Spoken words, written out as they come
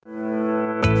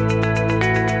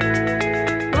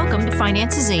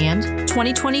Finances and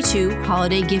 2022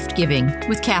 Holiday Gift Giving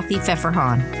with Kathy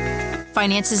Pfefferhahn.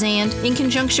 Finances and, in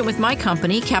conjunction with my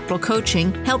company, Capital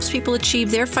Coaching, helps people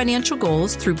achieve their financial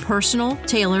goals through personal,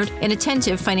 tailored, and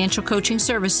attentive financial coaching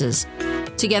services.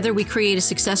 Together, we create a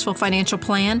successful financial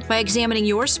plan by examining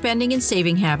your spending and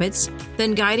saving habits,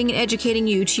 then guiding and educating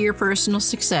you to your personal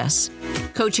success.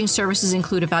 Coaching services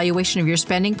include evaluation of your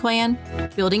spending plan,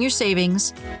 building your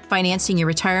savings, financing your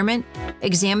retirement,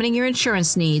 examining your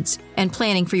insurance needs, and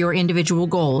planning for your individual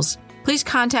goals. Please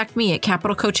contact me at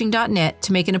capitalcoaching.net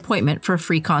to make an appointment for a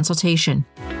free consultation.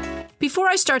 Before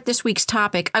I start this week's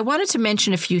topic, I wanted to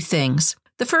mention a few things.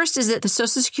 The first is that the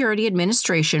Social Security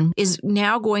Administration is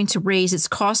now going to raise its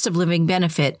cost of living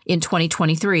benefit in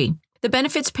 2023. The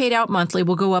benefits paid out monthly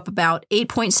will go up about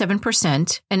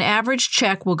 8.7%. An average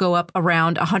check will go up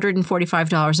around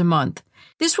 $145 a month.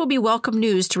 This will be welcome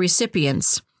news to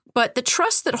recipients, but the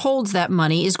trust that holds that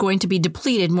money is going to be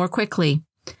depleted more quickly.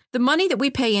 The money that we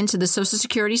pay into the Social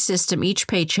Security system each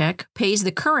paycheck pays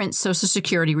the current Social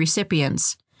Security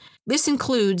recipients. This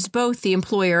includes both the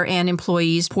employer and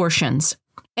employee's portions.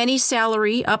 Any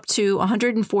salary up to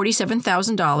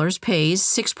 $147,000 pays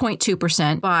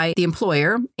 6.2% by the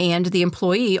employer, and the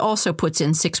employee also puts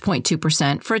in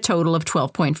 6.2% for a total of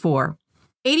 12.4%.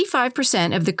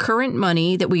 85% of the current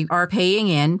money that we are paying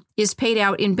in is paid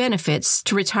out in benefits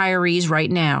to retirees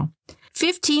right now.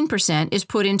 15% is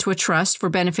put into a trust for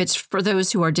benefits for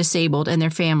those who are disabled and their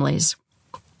families.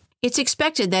 It's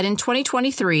expected that in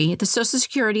 2023, the Social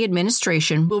Security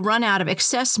Administration will run out of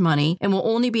excess money and will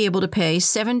only be able to pay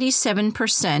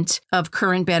 77% of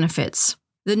current benefits.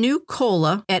 The new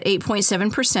COLA at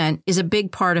 8.7% is a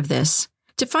big part of this.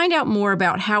 To find out more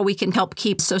about how we can help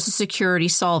keep Social Security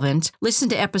solvent, listen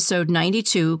to episode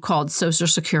 92 called Social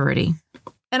Security.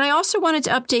 And I also wanted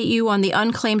to update you on the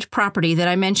unclaimed property that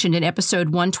I mentioned in episode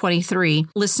 123,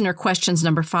 listener questions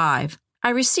number 5. I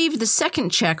received the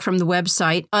second check from the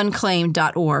website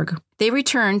unclaimed.org. They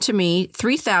returned to me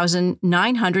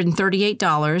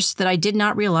 $3,938 that I did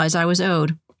not realize I was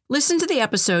owed. Listen to the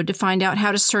episode to find out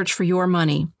how to search for your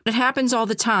money. It happens all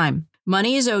the time.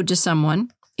 Money is owed to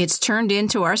someone. It's turned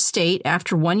into our state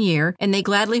after 1 year, and they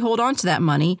gladly hold on to that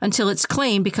money until it's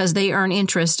claimed because they earn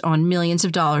interest on millions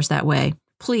of dollars that way.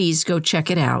 Please go check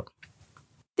it out.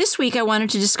 This week, I wanted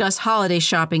to discuss holiday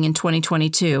shopping in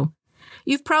 2022.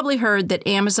 You've probably heard that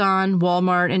Amazon,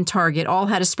 Walmart, and Target all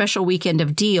had a special weekend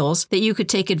of deals that you could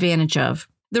take advantage of.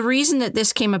 The reason that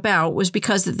this came about was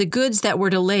because the goods that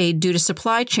were delayed due to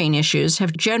supply chain issues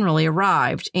have generally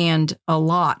arrived, and a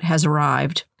lot has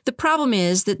arrived. The problem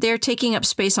is that they're taking up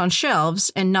space on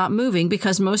shelves and not moving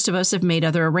because most of us have made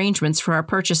other arrangements for our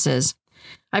purchases.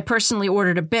 I personally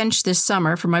ordered a bench this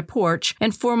summer for my porch,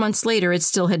 and 4 months later it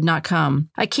still had not come.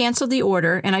 I canceled the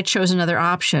order and I chose another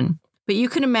option. But you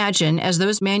can imagine, as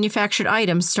those manufactured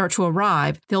items start to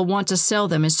arrive, they'll want to sell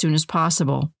them as soon as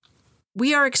possible.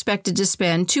 We are expected to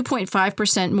spend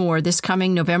 2.5% more this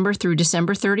coming November through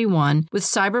December 31, with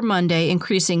Cyber Monday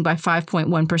increasing by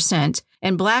 5.1%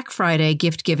 and Black Friday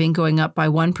gift giving going up by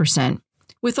 1%.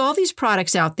 With all these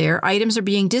products out there, items are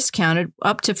being discounted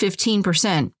up to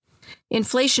 15%.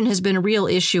 Inflation has been a real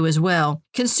issue as well.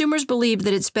 Consumers believe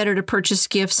that it's better to purchase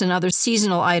gifts and other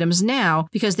seasonal items now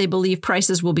because they believe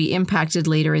prices will be impacted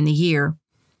later in the year.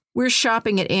 We're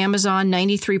shopping at Amazon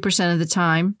 93% of the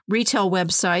time, retail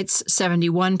websites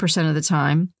 71% of the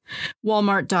time,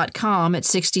 Walmart.com at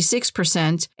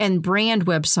 66%, and brand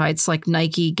websites like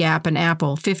Nike, Gap, and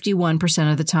Apple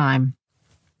 51% of the time.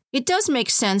 It does make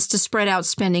sense to spread out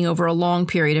spending over a long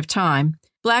period of time.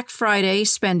 Black Friday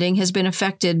spending has been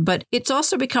affected, but it's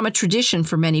also become a tradition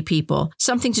for many people,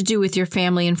 something to do with your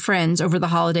family and friends over the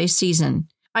holiday season.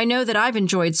 I know that I've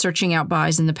enjoyed searching out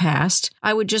buys in the past.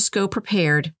 I would just go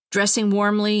prepared, dressing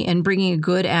warmly and bringing a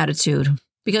good attitude.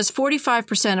 Because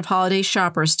 45% of holiday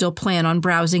shoppers still plan on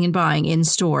browsing and buying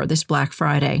in-store this Black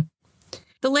Friday.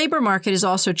 The labor market has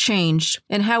also changed,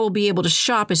 and how we'll be able to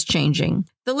shop is changing.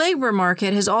 The labor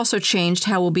market has also changed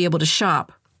how we'll be able to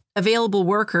shop. Available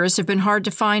workers have been hard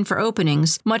to find for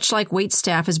openings, much like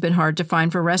waitstaff has been hard to find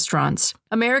for restaurants.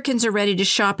 Americans are ready to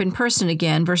shop in person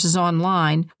again versus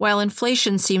online, while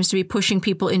inflation seems to be pushing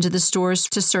people into the stores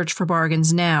to search for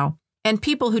bargains now. And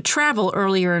people who travel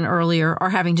earlier and earlier are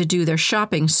having to do their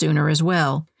shopping sooner as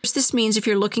well. This means if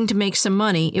you're looking to make some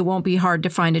money, it won't be hard to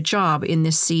find a job in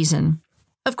this season.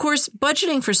 Of course,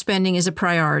 budgeting for spending is a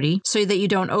priority so that you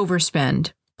don't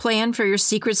overspend. Plan for your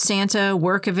Secret Santa,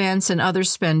 work events, and other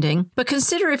spending, but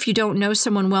consider if you don't know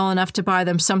someone well enough to buy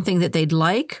them something that they'd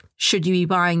like, should you be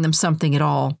buying them something at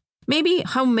all. Maybe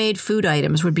homemade food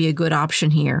items would be a good option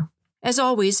here. As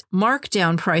always,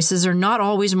 markdown prices are not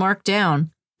always marked down.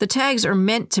 The tags are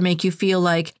meant to make you feel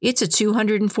like it's a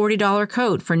 $240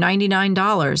 coat for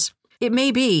 $99. It may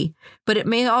be, but it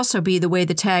may also be the way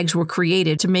the tags were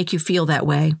created to make you feel that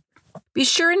way. Be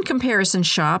sure and comparison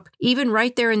shop, even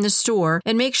right there in the store,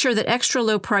 and make sure that extra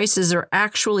low prices are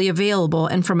actually available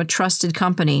and from a trusted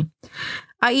company.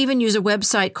 I even use a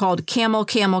website called Camel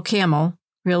Camel Camel.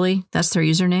 Really? That's their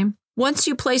username? Once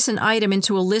you place an item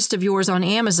into a list of yours on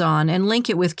Amazon and link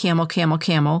it with Camel Camel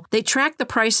Camel, they track the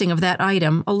pricing of that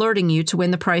item, alerting you to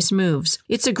when the price moves.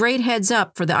 It's a great heads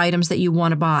up for the items that you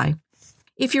want to buy.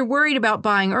 If you're worried about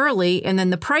buying early and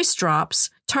then the price drops,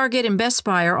 Target and Best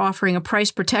Buy are offering a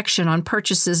price protection on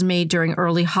purchases made during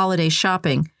early holiday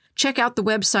shopping. Check out the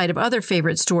website of other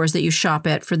favorite stores that you shop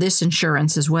at for this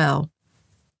insurance as well.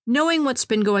 Knowing what's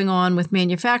been going on with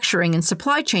manufacturing and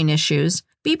supply chain issues,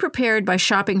 be prepared by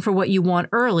shopping for what you want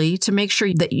early to make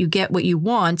sure that you get what you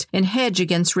want and hedge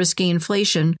against risky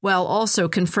inflation while also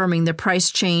confirming the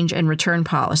price change and return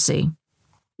policy.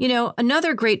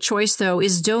 Another great choice, though,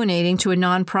 is donating to a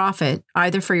nonprofit,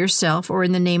 either for yourself or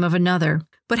in the name of another.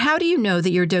 But how do you know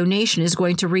that your donation is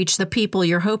going to reach the people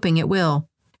you're hoping it will?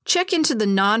 Check into the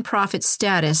nonprofit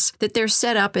status that they're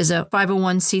set up as a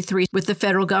 501c3 with the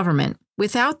federal government.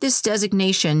 Without this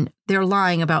designation, they're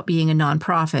lying about being a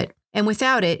nonprofit. And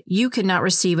without it, you cannot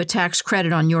receive a tax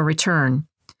credit on your return.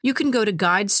 You can go to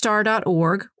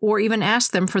guidestar.org or even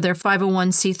ask them for their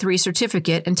 501c3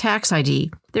 certificate and tax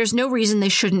ID. There's no reason they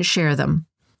shouldn't share them.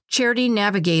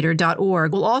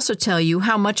 CharityNavigator.org will also tell you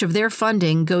how much of their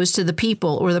funding goes to the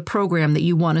people or the program that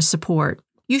you want to support.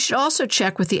 You should also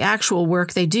check with the actual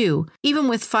work they do. Even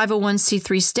with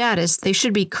 501c3 status, they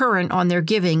should be current on their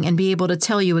giving and be able to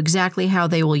tell you exactly how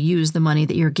they will use the money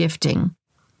that you're gifting.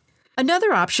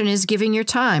 Another option is giving your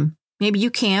time. Maybe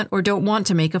you can't or don't want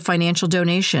to make a financial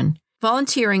donation.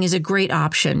 Volunteering is a great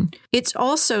option. It's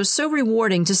also so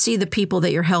rewarding to see the people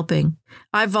that you're helping.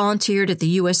 I've volunteered at the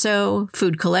USO,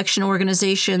 food collection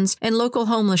organizations, and local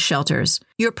homeless shelters.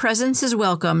 Your presence is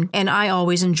welcome, and I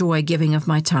always enjoy giving of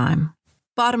my time.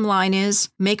 Bottom line is,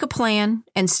 make a plan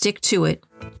and stick to it.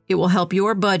 It will help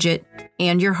your budget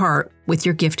and your heart with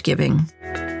your gift giving.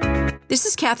 This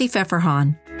is Kathy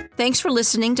Pfefferhahn. Thanks for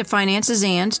listening to Finances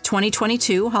and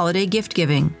 2022 Holiday Gift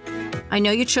Giving. I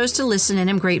know you chose to listen and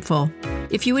I'm grateful.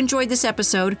 If you enjoyed this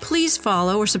episode, please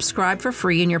follow or subscribe for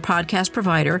free in your podcast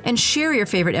provider and share your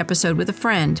favorite episode with a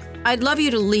friend. I'd love you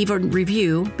to leave a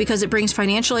review because it brings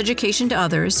financial education to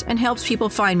others and helps people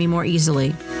find me more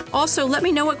easily. Also, let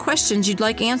me know what questions you'd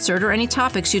like answered or any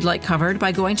topics you'd like covered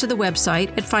by going to the website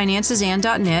at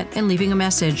financesand.net and leaving a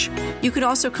message. You could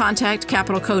also contact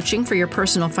Capital Coaching for your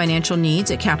personal financial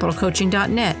needs at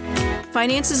capitalcoaching.net.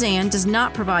 Finances and does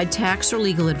not provide tax or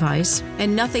legal advice,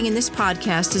 and nothing in this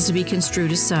podcast is to be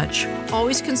construed as such.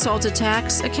 Always consult a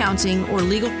tax, accounting, or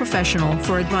legal professional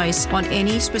for advice on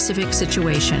any specific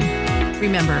situation.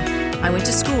 Remember, I went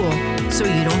to school, so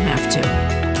you don't have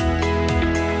to.